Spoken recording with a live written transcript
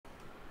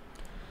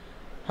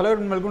Hello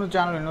and welcome to the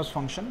channel Invest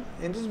Function.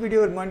 In this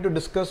video, we are going to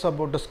discuss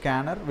about a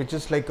scanner which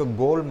is like a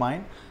gold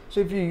mine. So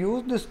if you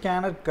use the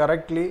scanner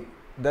correctly,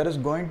 there is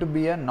going to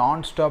be a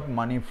non-stop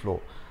money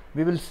flow.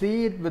 We will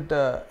see it with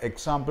the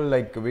example,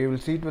 like we will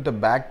see it with the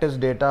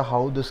backtest data,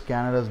 how the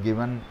scanner has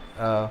given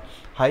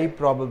high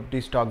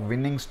probability stock,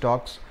 winning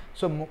stocks.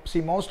 So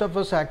see, most of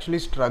us actually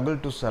struggle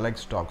to select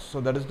stocks.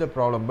 So that is the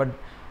problem. But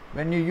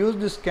when you use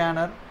the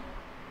scanner,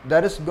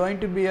 there is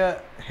going to be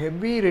a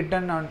heavy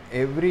return on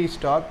every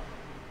stock.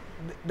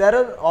 There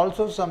are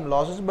also some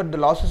losses, but the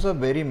losses are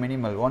very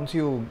minimal. Once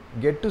you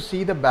get to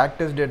see the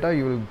backtest data,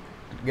 you will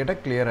get a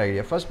clear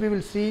idea. First we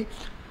will see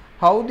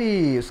how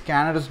the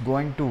scanner is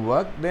going to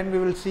work, then we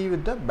will see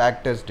with the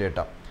backtest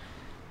data.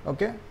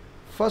 Okay,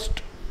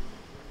 first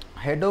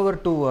head over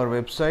to our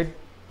website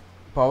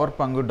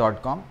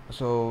powerpangu.com.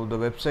 so the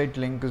website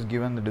link is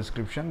given in the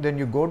description. Then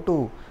you go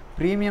to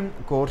premium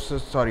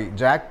courses,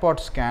 jackpot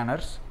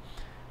scanners.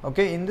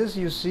 Okay, in this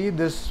you see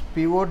this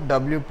pivot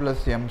W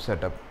plus M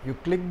setup. You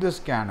click the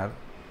scanner.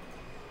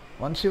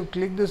 Once you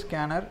click the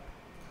scanner,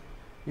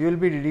 you will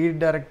be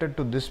redirected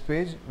to this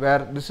page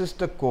where this is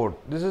the code.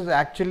 This is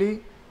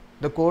actually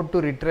the code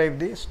to retrieve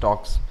the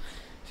stocks.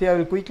 See, I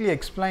will quickly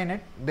explain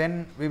it,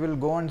 then we will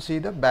go and see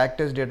the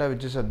backtest data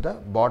which is at the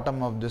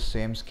bottom of this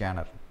same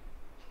scanner.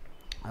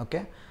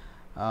 Okay,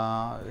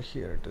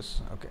 here it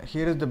is. Okay,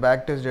 here is the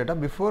backtest data.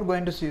 Before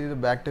going to see the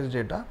backtest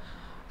data,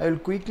 I will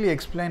quickly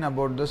explain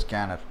about the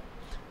scanner.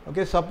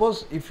 Okay,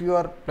 suppose if you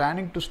are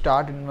planning to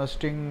start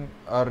investing,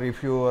 or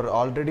if you are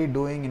already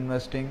doing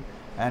investing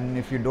and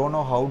if you don't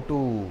know how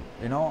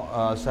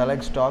to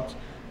select stocks,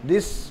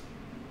 these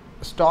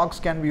stocks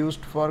can be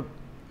used for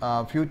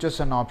futures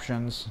and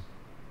options,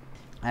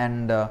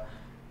 and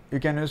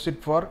you can use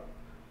it for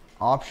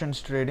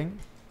options trading.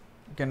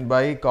 You can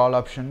buy call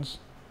options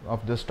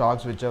of the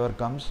stocks whichever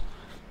comes.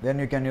 Then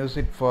you can use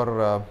it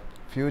for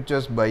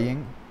futures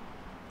buying,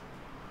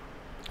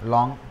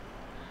 long,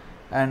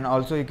 and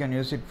also you can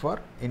use it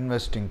for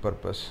investing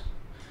purpose.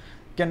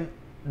 You can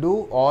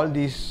do all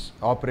these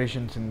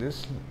operations in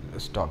this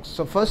stocks.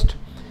 So first,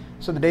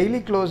 so the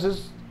daily close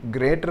is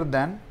greater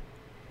than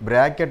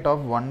bracket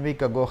of 1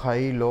 week ago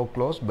high low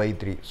close by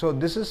 3. So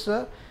this is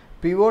a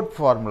pivot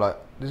formula,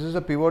 this is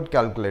a pivot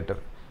calculator.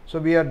 So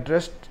we are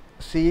just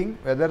seeing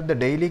whether the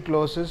daily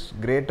close is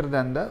greater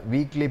than the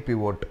weekly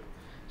pivot.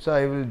 So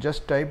I will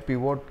just type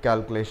pivot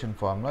calculation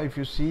formula. If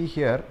you see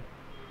here,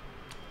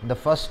 the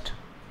first,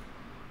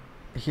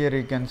 here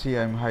you can see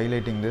I am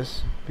highlighting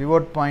this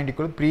pivot point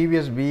equal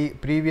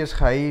previous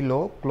high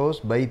low close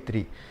by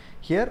 3.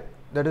 Here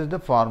that is the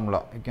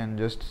formula, you can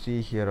just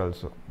see here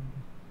also,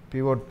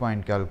 pivot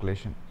point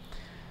calculation.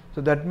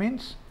 So that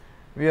means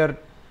we are,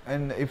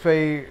 and if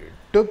I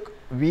took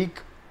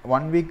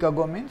 1 week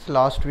ago means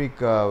last week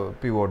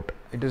pivot,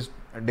 it is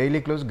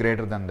daily close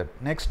greater than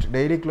that. Next,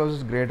 daily close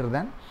is greater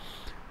than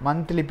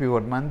monthly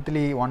pivot,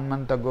 monthly 1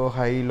 month ago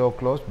high low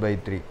close by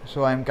 3.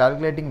 So I am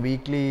calculating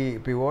weekly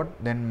pivot,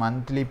 then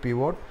monthly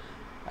pivot,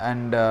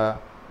 and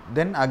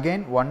then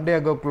again 1 day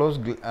ago close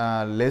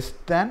less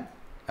than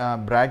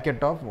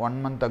bracket of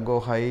 1 month ago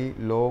high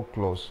low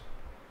close.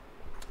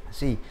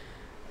 See,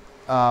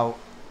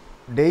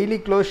 daily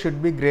close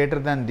should be greater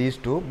than these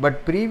two,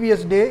 but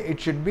previous day it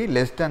should be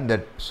less than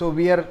that. So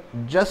we are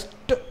just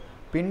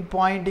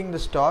pinpointing the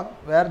stock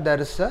where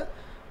there is a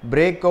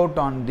breakout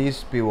on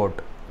this pivot.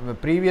 The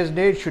previous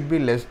day it should be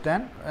less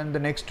than, and the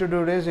next 2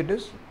 days it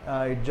is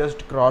it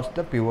just crossed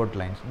the pivot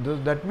lines.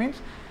 That means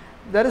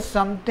there is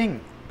something.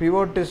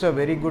 Pivot is a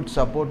very good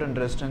support and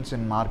resistance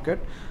in market.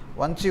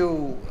 Once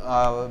you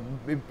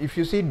if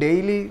you see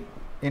daily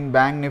in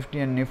Bank Nifty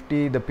and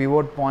Nifty, the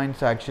pivot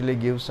points actually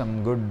give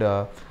some good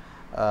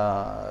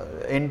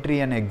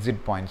entry and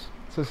exit points.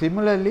 So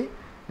similarly,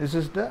 this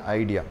is the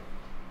idea.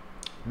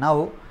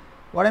 Now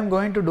what I am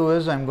going to do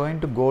is I am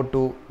going to go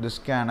to the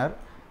scanner.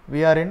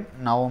 We are in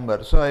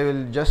November, so I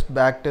will just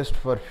backtest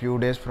for few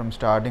days from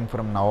starting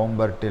from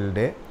November till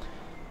day.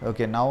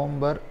 Okay,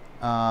 November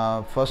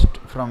first,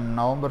 from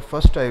November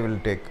 1st I will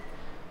take.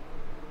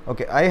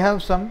 Okay, I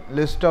have some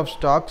list of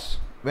stocks.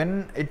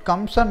 When it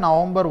comes on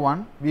November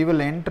 1, we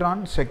will enter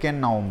on 2nd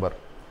November,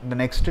 the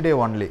next day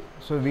only.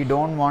 So we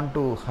don't want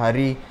to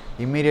hurry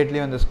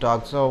immediately on the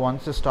stock. So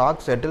once the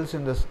stock settles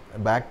in this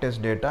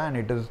backtest data and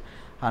it is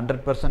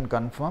 100%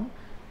 confirmed,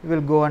 we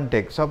will go and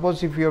take.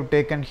 Suppose if you have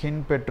taken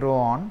Hin Petro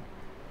on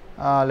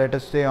let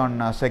us say on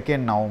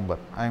 2nd November,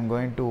 I am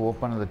going to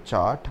open the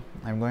chart.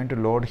 I am going to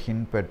load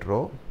Hin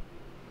Petro.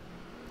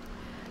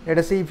 Let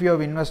us see if you have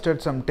invested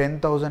some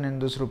 10,000 in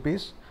this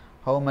rupees,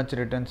 how much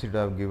returns it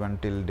have given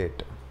till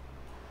date.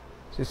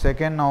 See,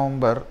 2nd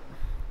November,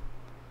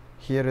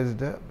 here is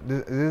this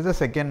is the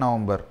 2nd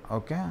November.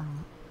 Okay,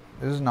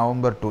 this is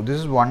November 2, this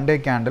is 1 day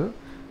candle,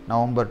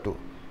 November 2.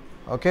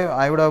 Okay,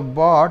 I would have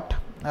bought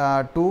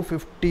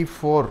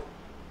 254.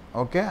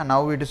 Okay, and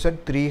now it is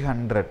at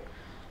 300.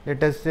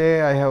 Let us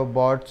say I have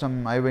bought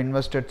some, I have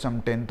invested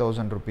some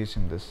 10,000 rupees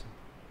in this.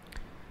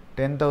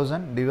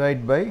 10,000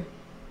 divided by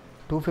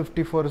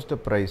 254 is the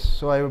price.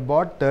 So I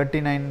bought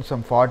 39,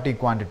 some 40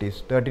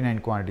 quantities, 39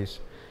 quantities.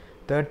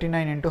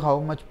 39 into how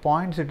much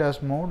points it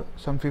has moved,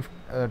 some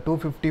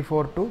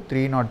 254 to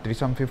 303,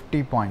 some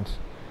 50 points.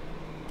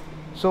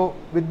 So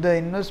with the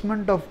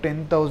investment of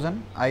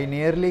 10,000, I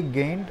nearly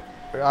gained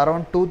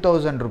around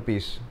 2,000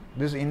 rupees.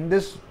 This in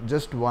this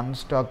just one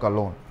stock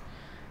alone.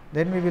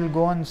 Then we will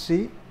go and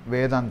see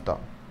Vedanta.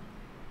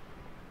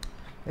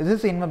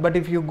 This is but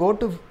if you go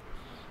to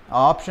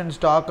options,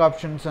 stock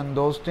options and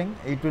those things,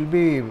 it will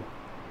be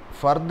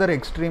further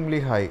extremely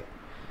high.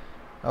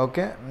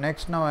 Okay,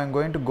 next now I am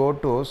going to go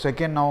to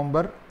 2nd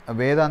November.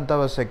 Vedanta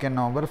was 2nd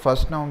November.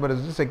 1st November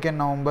is the 2nd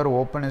November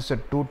open is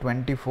at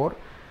 224.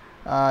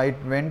 It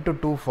went to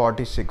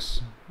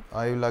 246.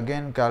 I will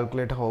again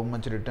calculate how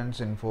much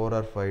returns in 4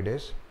 or 5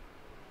 days.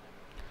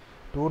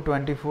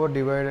 224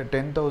 divided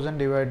 10,000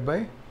 divided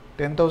by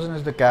 10,000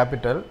 is the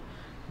capital,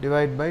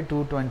 divided by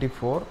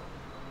 224,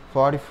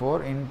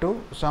 44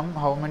 into some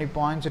how many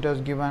points it has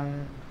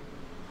given,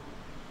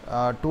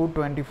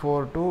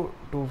 224 to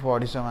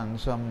 247,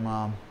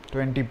 some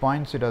 20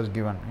 points it has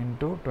given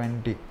into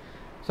 20,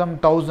 some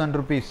 1,000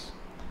 rupees.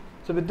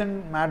 So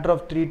within matter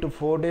of 3 to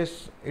 4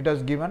 days it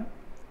has given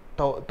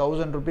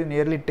 1,000 rupees,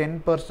 nearly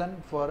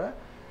 10% for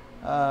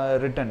a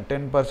return,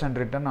 10%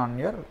 return on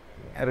your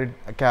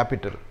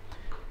capital.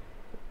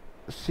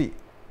 See,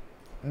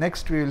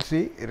 next we will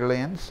see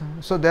Reliance.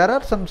 So there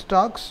are some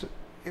stocks.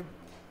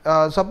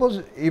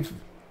 Suppose if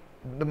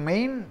the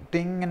main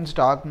thing in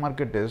stock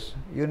market is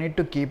you need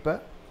to keep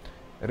a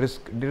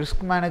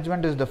risk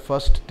management is the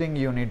first thing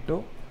you need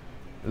to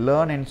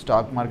learn in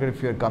stock market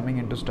if you are coming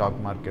into stock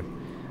market,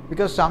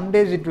 because some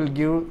days it will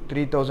give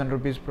 3,000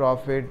 rupees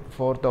profit,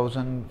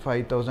 4,000,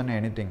 5,000,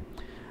 anything.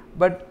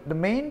 But the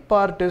main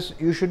part is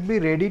you should be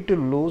ready to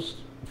lose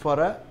for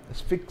a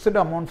fixed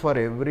amount for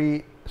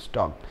every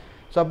stock.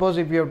 Suppose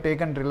if you have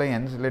taken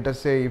Reliance, let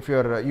us say if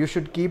you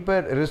should keep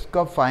a risk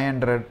of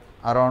 500,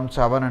 around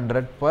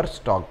 700 per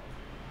stock.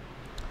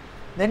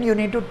 Then you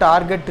need to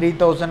target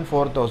 3,000,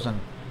 4,000.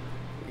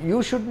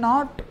 You should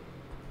not,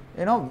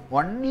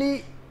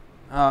 only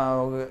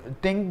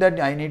think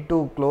that I need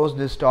to close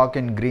this stock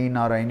in green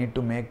or I need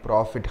to make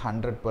profit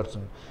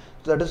 100%.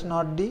 That is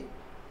not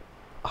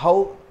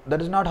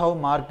how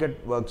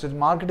market works.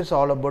 Market is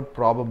all about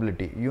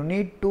probability. You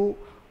need to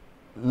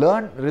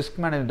learn risk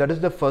management. That is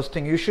the first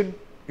thing. You should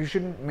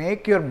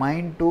make your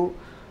mind to,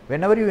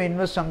 whenever you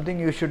invest something,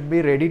 you should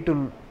be ready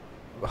to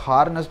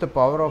harness the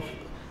power of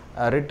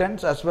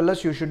returns, as well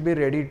as you should be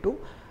ready to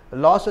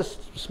lose a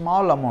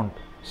small amount.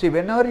 See,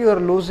 whenever you are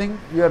losing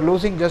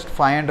just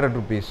 500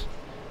 rupees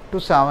to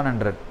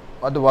 700,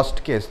 or the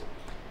worst case.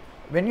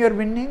 When you are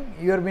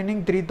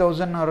winning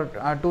 3,000 or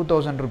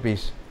 2,000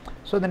 rupees.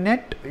 So the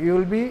net you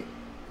will be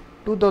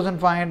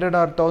 2,500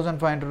 or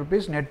 1,500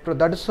 rupees net.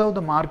 That is how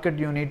the market,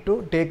 you need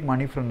to take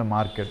money from the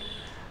market.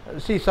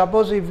 See,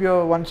 suppose if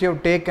once you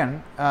have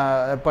taken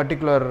a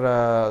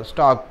particular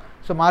stock,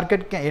 so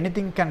market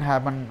anything can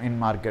happen in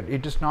market.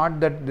 It is not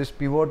that this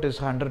pivot is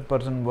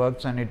 100%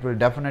 works and it will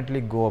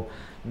definitely go up.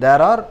 There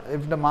are,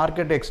 if the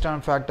market external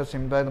factors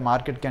imply, the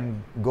market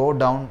can go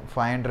down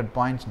 500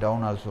 points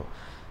down also.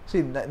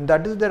 See,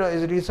 that is the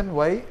reason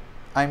why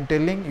I am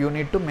telling you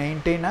need to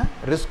maintain a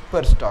risk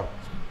per stock.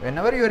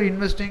 Whenever you are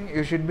investing,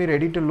 you should be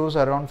ready to lose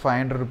around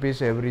 500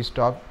 rupees every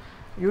stock.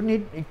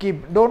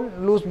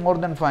 Don't lose more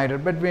than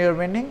 500, but when you are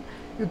winning,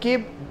 you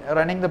keep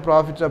running the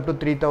profits up to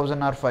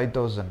 3,000 or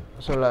 5,000.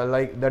 So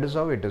like that is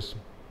how it is.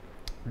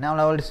 Now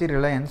I will see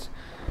Reliance.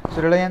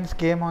 So Reliance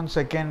came on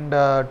 2nd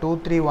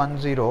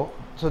 2310.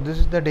 So this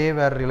is the day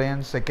where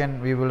Reliance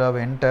second we will have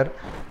entered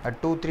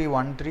at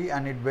 2313,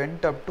 and it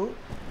went up to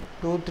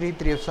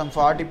 233. Some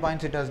 40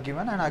 points it has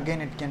given, and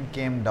again it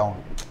came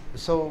down.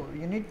 So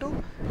you need to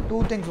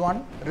two things: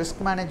 one,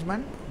 risk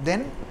management,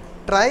 then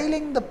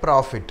trailing the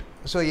profit.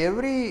 So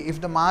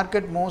if the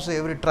market moves,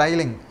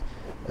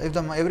 if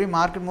every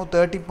market move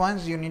 30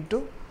 points, you need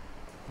to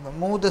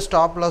move the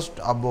stop loss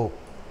above.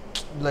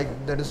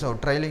 Like that is how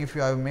trailing. If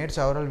you have made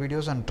several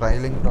videos on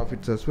trailing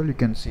profits as well, you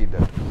can see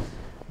that.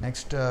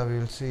 Next we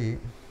will see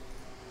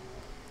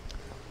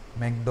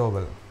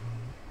McDowell.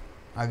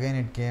 Again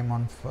it came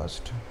on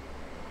first.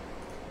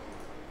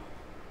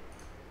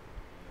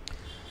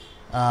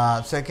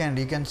 Second,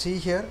 you can see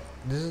here,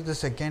 this is the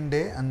second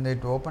day, and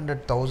it opened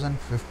at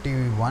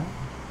 1,051,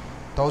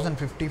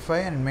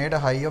 1,055, and made a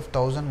high of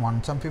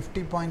 1,001. Some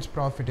 50 points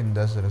profit in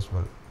this as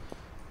well.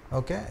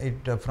 Okay,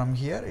 from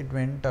here it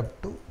went up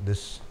to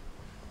this.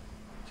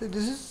 So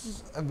this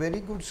is a very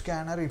good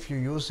scanner if you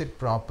use it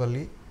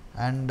properly,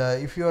 and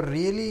if you are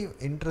really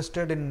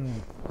interested in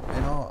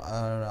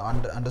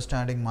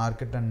understanding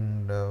market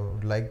and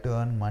would like to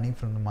earn money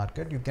from the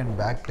market, you can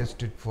back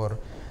test it for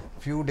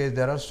few days.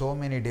 There are so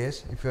many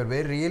days. If you are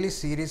really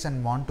serious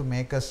and want to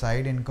make a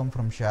side income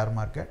from share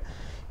market,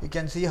 you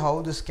can see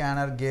how the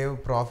scanner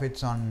gave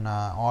profits on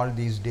all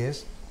these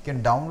days. You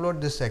can download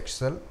this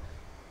Excel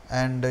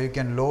and you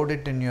can load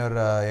it in your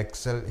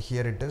Excel.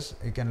 Here it is.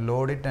 You can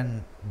load it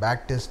and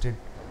back test it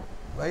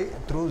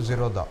through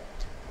Zerodha.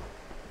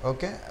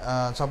 Okay,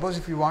 suppose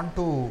if you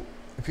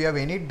If you have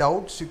any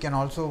doubts, you can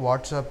also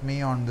WhatsApp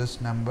me on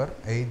this number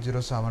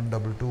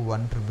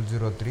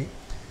 80722210003.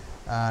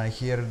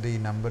 Here the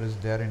number is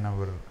there in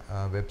our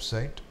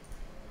website.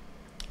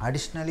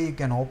 Additionally, you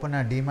can open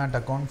a DEMAT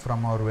account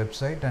from our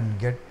website and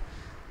get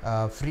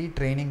free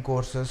training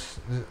courses,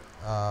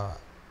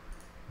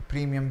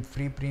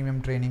 free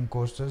premium training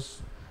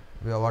courses,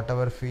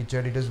 whatever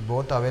featured. It is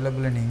both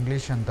available in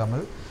English and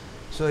Tamil,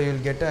 so you will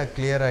get a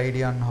clear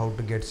idea on how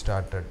to get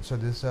started. So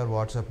this is our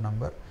WhatsApp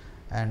number,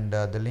 and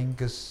the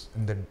link is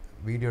in the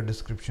video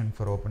description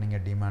for opening a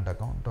DEMAT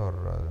account, or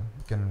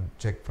you can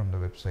check from the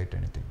website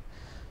anything.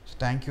 So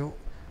thank you,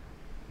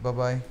 bye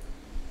bye.